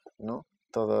política, ¿no?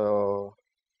 Todo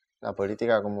la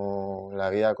política como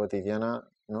la vida cotidiana,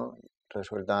 ¿no?,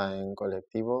 resuelta en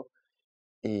colectivo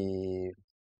y,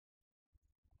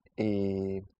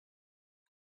 y,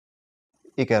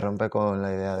 y que rompe con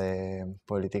la idea de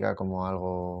política como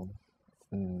algo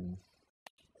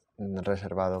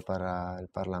reservado para el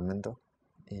Parlamento.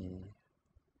 Y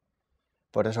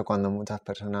por eso cuando muchas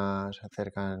personas se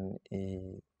acercan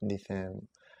y dicen,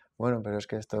 bueno, pero es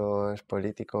que esto es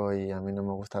político y a mí no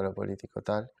me gusta lo político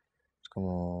tal, es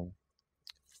como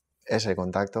ese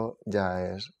contacto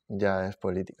ya es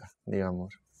política,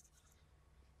 digamos.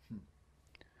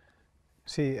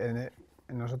 Sí,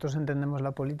 nosotros entendemos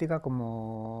la política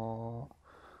como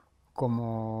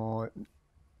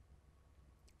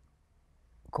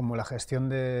la gestión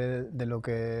del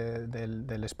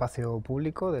espacio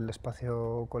público, del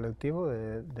espacio colectivo,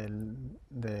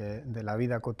 de la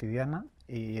vida cotidiana,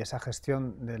 y esa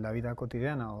gestión de la vida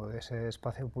cotidiana o de ese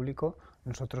espacio público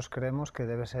nosotros creemos que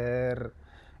debe ser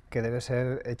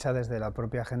hecha desde la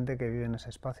propia gente que vive en ese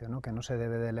espacio, ¿no? Que no se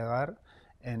debe delegar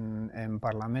en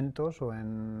parlamentos o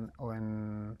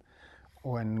en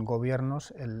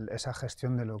gobiernos esa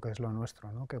gestión de lo que es lo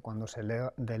nuestro, ¿no? Que cuando se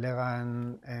delega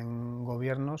en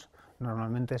gobiernos,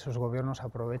 normalmente esos gobiernos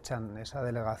aprovechan esa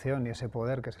delegación y ese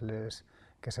poder que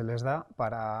se les da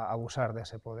para abusar de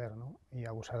ese poder, ¿no? Y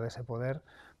abusar de ese poder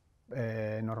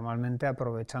normalmente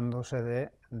aprovechándose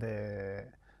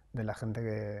de la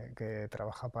gente que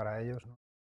trabaja para ellos, ¿no?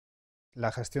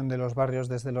 La gestión de los barrios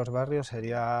desde los barrios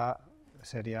sería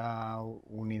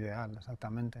un ideal,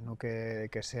 exactamente, no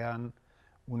que sean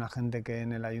una gente que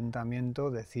en el ayuntamiento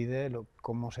decide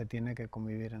cómo se tiene que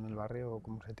convivir en el barrio o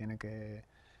cómo se tiene que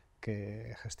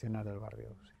gestionar el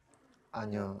barrio. Sí.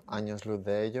 Años luz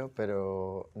de ello,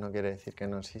 pero no quiere decir que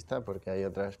no exista, porque hay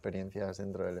otras experiencias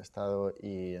dentro del Estado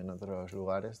y en otros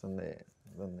lugares donde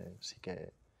sí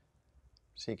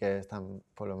que están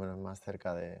por lo menos más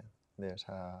cerca de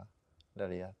esa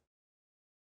realidad.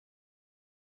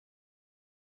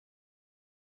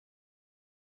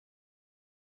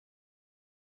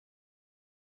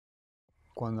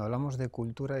 Cuando hablamos de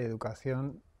cultura y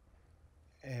educación,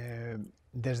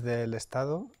 desde el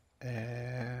Estado,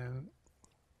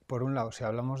 por un lado, si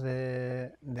hablamos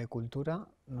de cultura,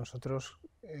 nosotros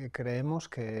creemos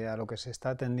que a lo que se está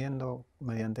atendiendo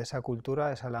mediante esa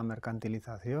cultura es a la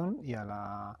mercantilización y a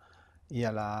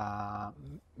la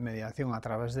mediación a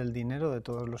través del dinero de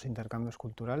todos los intercambios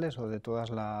culturales o de todas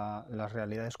las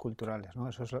realidades culturales, ¿no?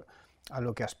 Eso es a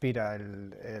lo que aspira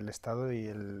el Estado y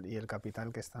el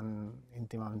capital, que están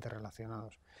íntimamente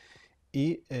relacionados.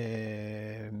 Y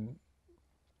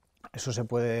eso se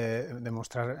puede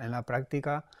demostrar en la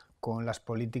práctica con las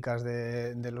políticas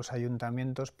de los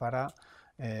ayuntamientos para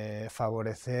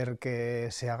favorecer que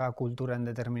se haga cultura en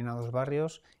determinados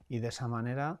barrios y de esa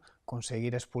manera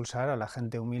conseguir expulsar a la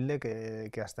gente humilde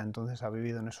que hasta entonces ha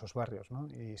vivido en esos barrios, ¿no?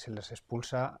 Y se les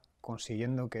expulsa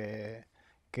consiguiendo que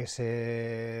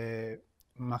ese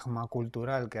magma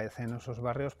cultural que hace en esos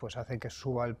barrios pues hace que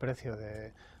suba el precio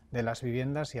de las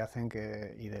viviendas y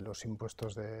de los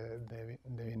impuestos de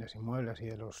bienes inmuebles y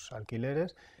de los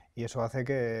alquileres, y eso hace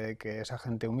que esa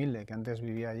gente humilde que antes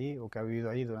vivía allí o que ha vivido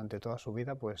allí durante toda su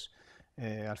vida, pues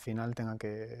al final tenga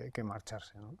que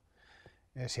marcharse, ¿no?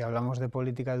 Si hablamos de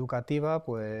política educativa,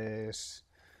 pues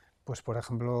por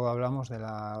ejemplo hablamos de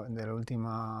la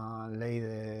última ley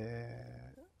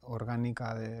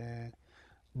orgánica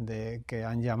que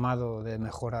han llamado de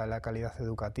mejora de la calidad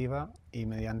educativa, y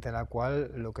mediante la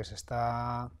cual lo que se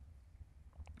está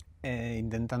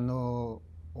intentando,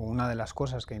 o una de las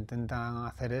cosas que intentan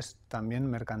hacer, es también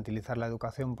mercantilizar la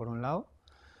educación por un lado,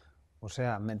 o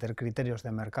sea, meter criterios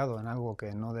de mercado en algo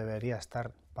que no debería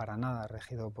estar para nada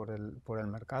regido por el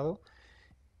mercado,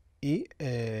 y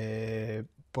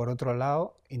por otro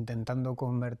lado intentando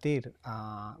convertir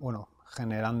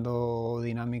generando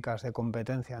dinámicas de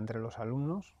competencia entre los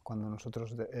alumnos, cuando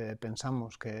nosotros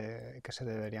pensamos que se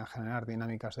deberían generar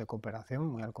dinámicas de cooperación,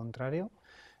 muy al contrario,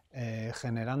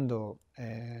 generando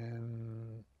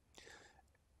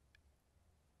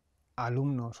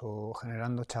alumnos o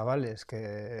generando chavales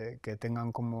que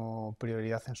tengan como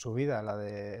prioridad en su vida la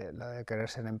de querer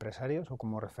ser empresarios, o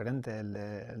como referente el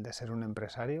de ser un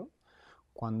empresario,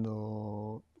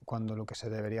 cuando lo que se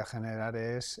debería generar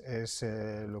es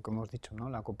lo que hemos dicho, ¿no?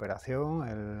 La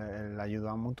cooperación, la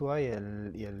ayuda mutua y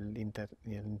el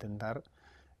intentar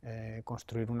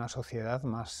construir una sociedad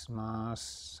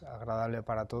más agradable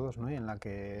para todos, ¿no? Y en la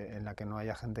que no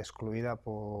haya gente excluida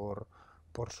por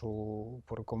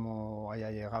cómo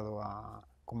haya llegado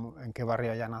en qué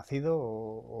barrio haya nacido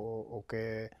o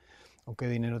qué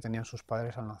dinero tenían sus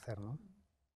padres al nacer, ¿no?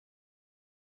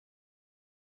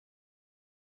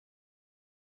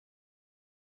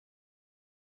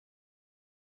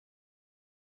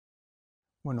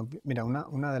 Bueno, mira,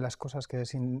 una de las cosas que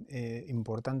es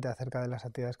importante acerca de las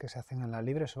actividades que se hacen en la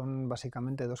Libre son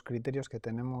básicamente dos criterios que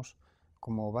tenemos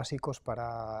como básicos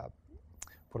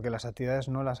porque las actividades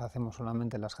no las hacemos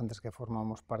solamente las gentes que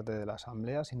formamos parte de la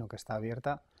asamblea, sino que está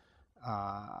abierta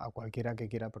a cualquiera que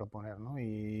quiera proponer, ¿no?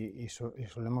 Y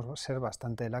solemos ser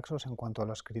bastante laxos en cuanto a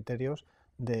los criterios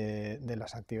de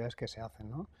las actividades que se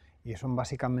hacen, ¿no? Y son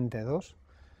básicamente dos.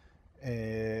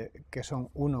 que son,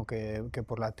 uno, que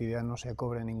por la actividad no se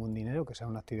cobre ningún dinero, que sea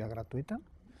una actividad gratuita,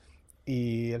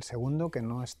 y el segundo, que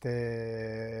no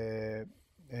esté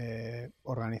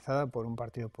organizada por un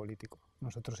partido político.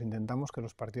 Nosotros intentamos que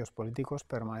los partidos políticos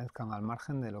permanezcan al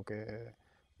margen de lo que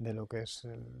es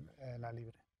la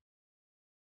Libre.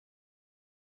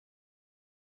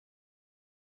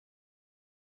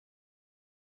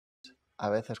 A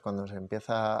veces cuando se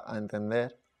empieza a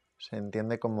entender, se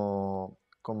entiende como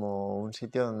un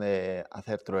sitio donde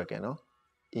hacer trueque, ¿no?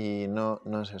 Y no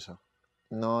es eso.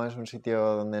 No es un sitio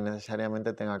donde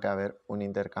necesariamente tenga que haber un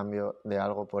intercambio de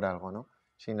algo por algo, ¿no?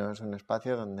 Sino es un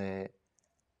espacio donde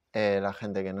la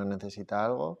gente que no necesita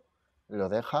algo lo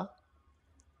deja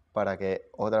para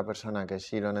que otra persona que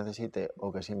sí lo necesite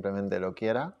o que simplemente lo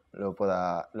quiera lo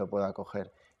pueda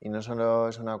coger. Y no solo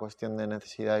es una cuestión de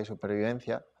necesidad y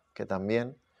supervivencia, que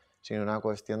también, sino una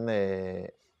cuestión ¿no?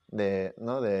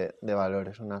 de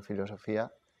valores, una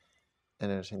filosofía en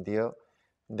el sentido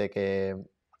de que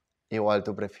igual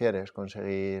tú prefieres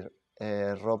conseguir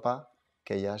ropa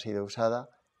que ya ha sido usada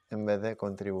en vez de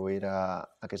contribuir a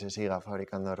que se siga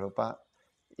fabricando ropa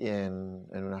y en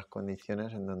unas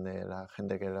condiciones en donde la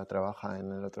gente que la trabaja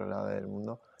en el otro lado del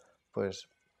mundo pues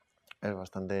es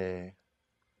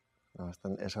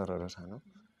es horrorosa, ¿no?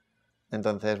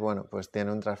 Entonces, bueno, pues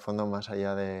tiene un trasfondo más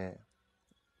allá de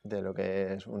lo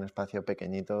que es un espacio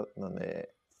pequeñito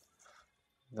donde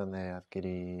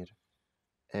adquirir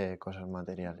cosas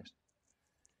materiales.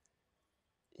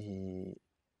 Y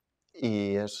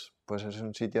pues es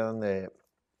un sitio donde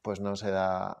pues no se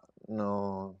da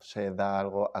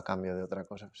algo a cambio de otra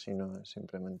cosa, sino es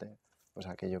simplemente pues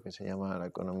aquello que se llama la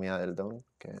economía del don,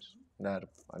 que es dar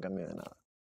a cambio de nada.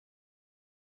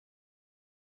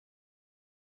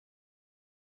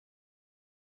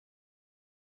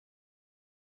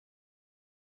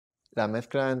 La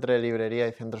mezcla entre librería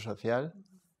y centro social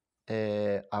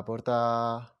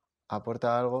aporta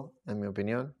algo, en mi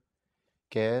opinión,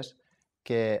 que es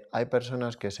que hay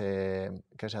personas que se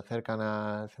acercan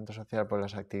al centro social por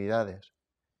las actividades,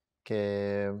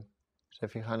 que se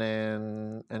fijan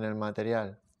en el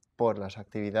material por las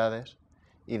actividades,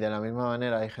 y de la misma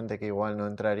manera hay gente que igual no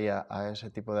entraría a ese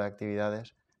tipo de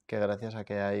actividades, que gracias a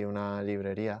que hay una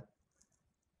librería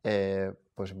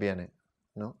pues viene,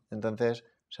 ¿no? Entonces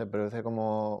se produce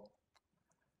como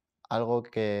algo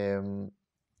que,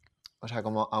 o sea,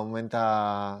 como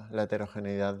aumenta la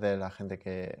heterogeneidad de la gente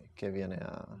que viene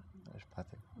al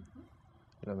espacio.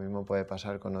 Lo mismo puede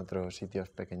pasar con otros sitios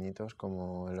pequeñitos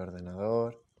como el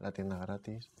ordenador, la tienda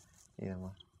gratis y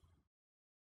demás.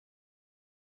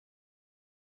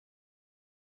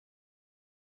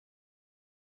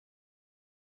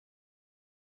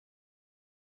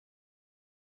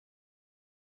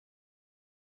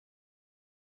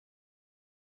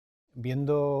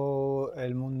 Viendo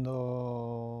el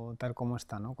mundo tal como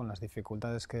está, ¿no? Con las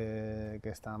dificultades que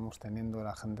estamos teniendo,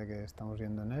 la gente que estamos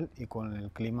viendo en él, y con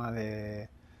el clima de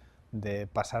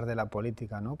pasar de la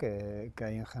política, ¿no? que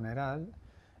hay en general,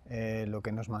 lo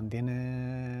que nos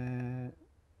mantiene,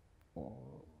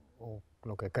 o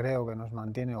lo que creo que nos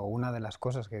mantiene, o una de las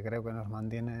cosas que creo que nos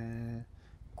mantiene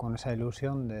con esa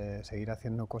ilusión de seguir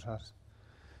haciendo cosas,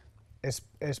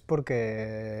 es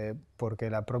porque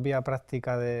la propia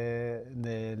práctica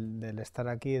del estar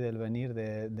aquí, del venir,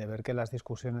 de ver que las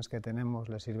discusiones que tenemos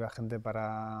le sirve a gente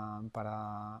para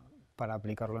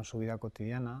aplicarlo en su vida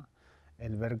cotidiana,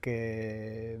 el ver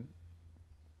que,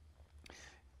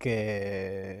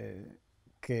 que,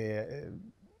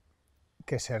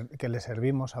 que le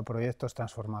servimos a proyectos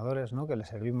transformadores, ¿no? Que le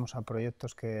servimos a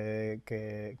proyectos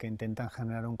que intentan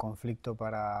generar un conflicto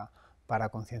para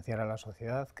concienciar a la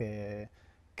sociedad, que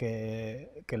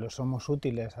lo somos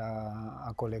útiles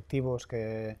a colectivos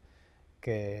que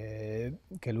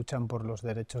luchan por los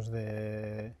derechos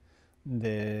de,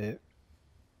 de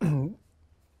un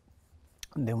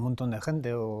montón de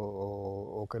gente,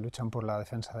 o que luchan por la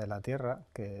defensa de la tierra,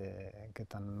 que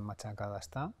tan machacada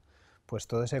está. Pues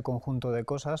todo ese conjunto de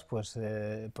cosas pues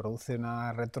produce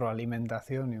una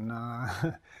retroalimentación y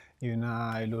y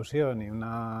una ilusión y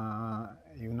una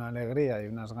alegría y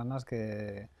unas ganas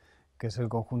que es el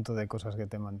conjunto de cosas que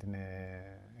te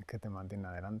mantiene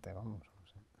adelante, vamos.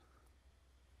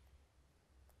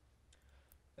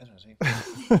 Es así.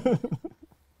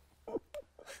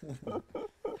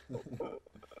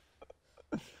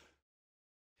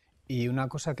 Y una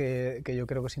cosa que yo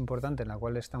creo que es importante, en la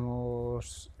cual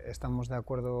estamos de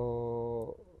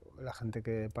acuerdo la gente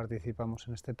que participamos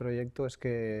en este proyecto, es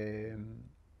que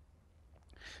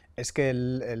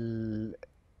el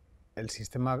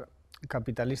sistema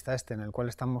capitalista este en el cual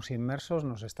estamos inmersos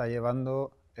nos está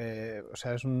llevando o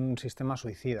sea, es un sistema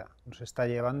suicida, nos está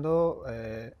llevando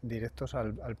directos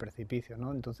al precipicio,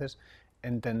 ¿no? Entonces,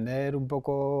 entender un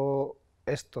poco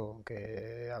esto,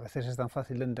 que a veces es tan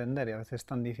fácil de entender y a veces es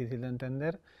tan difícil de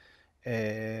entender,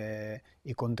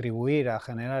 y contribuir a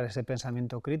generar ese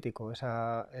pensamiento crítico,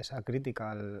 esa crítica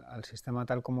al sistema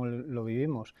tal como lo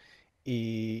vivimos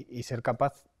y ser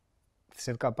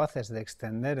capaces de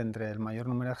extender entre el mayor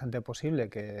número de gente posible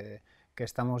que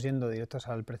estamos yendo directos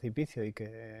al precipicio y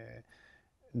que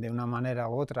de una manera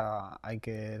u otra hay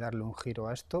que darle un giro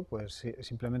a esto, pues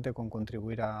simplemente con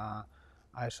contribuir a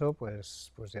eso,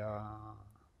 pues ya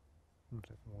no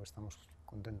sé, como que estamos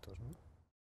contentos, ¿no?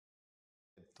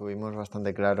 Tuvimos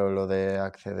bastante claro lo de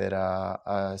acceder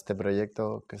a este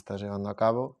proyecto que estás llevando a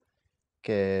cabo,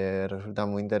 que resulta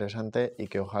muy interesante y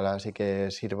que ojalá sí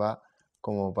que sirva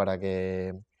como para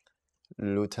que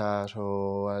luchas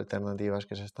o alternativas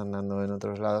que se están dando en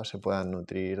otros lados se puedan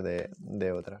nutrir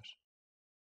de otras.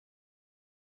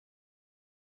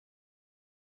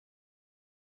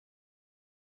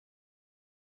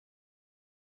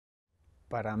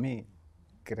 Para mí,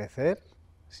 crecer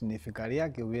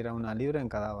significaría que hubiera una Libre en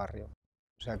cada barrio.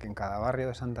 O sea, que en cada barrio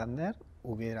de Santander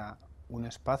hubiera un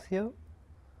espacio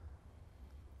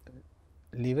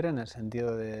libre en el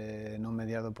sentido de no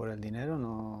mediado por el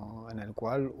dinero, en el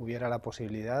cual hubiera la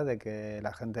posibilidad de que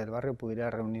la gente del barrio pudiera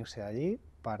reunirse allí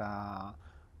para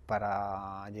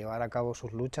llevar a cabo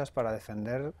sus luchas, para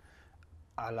defender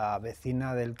a la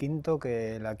vecina del quinto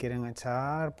que la quieren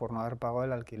echar por no haber pagado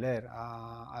el alquiler,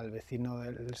 al vecino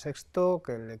del sexto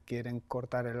que le quieren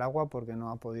cortar el agua porque no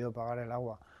ha podido pagar el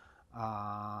agua,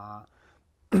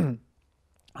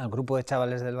 al grupo de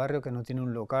chavales del barrio que no tiene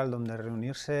un local donde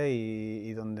reunirse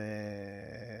y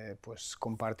donde pues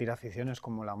compartir aficiones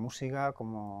como la música,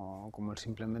 como el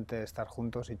simplemente estar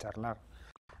juntos y charlar.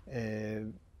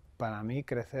 Para mí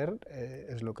crecer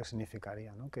es lo que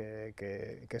significaría, ¿no?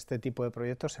 que este tipo de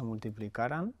proyectos se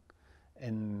multiplicaran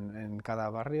en cada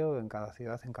barrio, en cada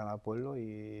ciudad, en cada pueblo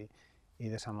y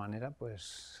de esa manera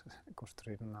pues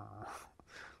construir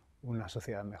una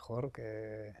sociedad mejor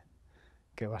que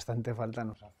bastante falta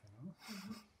nos hace,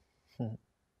 ¿no?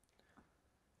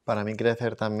 Para mí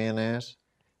crecer también es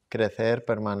crecer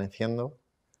permaneciendo,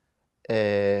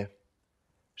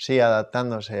 sí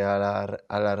adaptándose a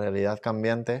la realidad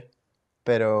cambiante,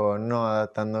 pero no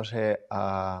adaptándose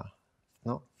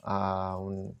 ¿no? a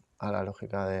la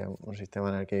lógica de un sistema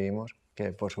en el que vivimos,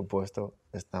 que por supuesto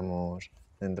estamos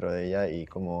dentro de ella y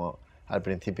como al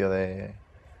principio de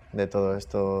todo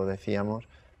esto decíamos,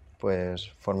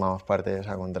 pues formamos parte de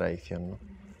esa contradicción, ¿no?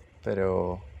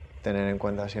 Pero tener en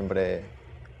cuenta siempre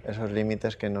esos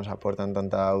límites que nos aportan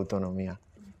tanta autonomía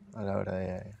a la hora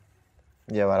de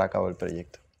llevar a cabo el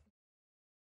proyecto.